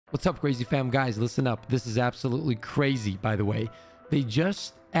What's up, crazy fam? Guys, listen up. This is absolutely crazy, by the way. They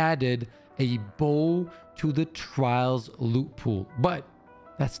just added a bow to the Trials loot pool. But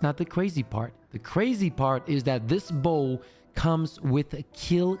that's not the crazy part. The crazy part is that this bow comes with a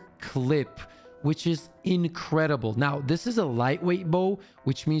kill clip, which is incredible. Now, this is a lightweight bow,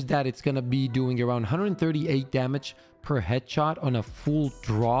 which means that it's going to be doing around 138 damage per headshot on a full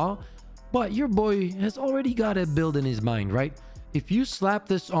draw. But your boy has already got a build in his mind, right? If you slap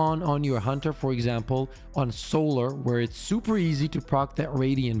this on your hunter, for example, on solar, where it's super easy to proc that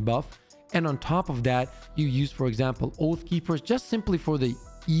radiant buff, and on top of that, you use, for example, Oath Keepers, just simply for the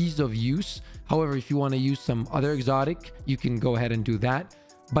ease of use. However, if you want to use some other exotic, you can go ahead and do that.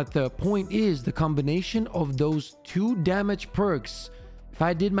 But the point is, the combination of those two damage perks, if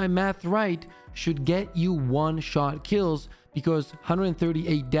I did my math right, should get you one-shot kills, because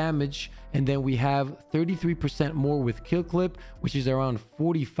 138 damage, and then we have 33% more with kill clip, which is around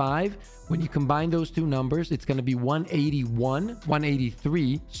 45. When you combine those two numbers, it's going to be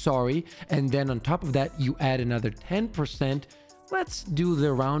 183, sorry. And then on top of that, you add another 10%. Let's do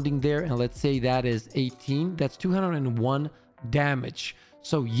the rounding there, and let's say that is 18. That's 201 damage.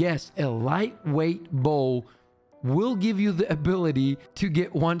 So yes, a lightweight bow will give you the ability to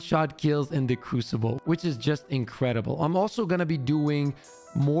get one-shot kills in the Crucible, which is just incredible. I'm also going to be doing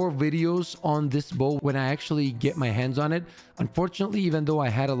more videos on this bow when I actually get my hands on it. Unfortunately, even though I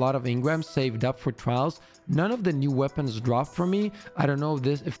had a lot of engrams saved up for trials, none of the new weapons dropped for me. I don't know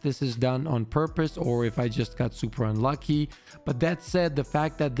if this is done on purpose or if I just got super unlucky. But that said, the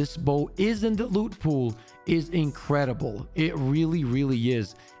fact that this bow is in the loot pool is incredible. It really, really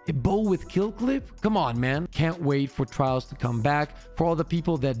is. A bow with kill clip? Come on, man. Can't wait for trials to come back. For all the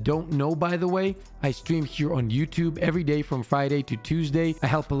people that don't know, by the way, I stream here on YouTube every day from Friday to Tuesday. I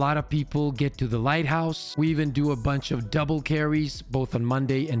help a lot of people get to the lighthouse. We even do a bunch of double carries both on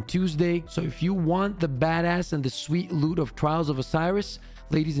Monday and Tuesday. So if you want the badass and the sweet loot of Trials of Osiris,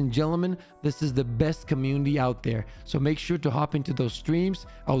 ladies and gentlemen, this is the best community out there. So make sure to hop into those streams.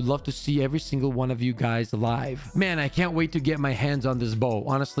 I would love to see every single one of you guys live. Man, I can't wait to get my hands on this bow.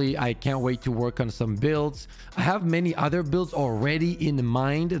 Honestly, I can't wait to work on some builds. I have many other builds already in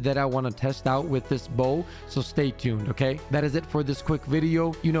mind that I want to test out with this bow. So stay tuned, okay? That is it for this quick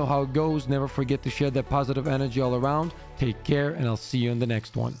video. You know how it goes. Never forget to share that positive energy all around. Take care, and I'll see you in the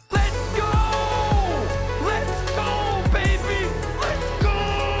next one. Let's go! Let's go, baby! Let's go!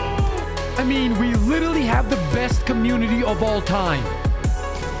 I mean, we literally have the best community of all time.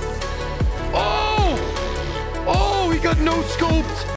 Oh! Oh, we got no scopes.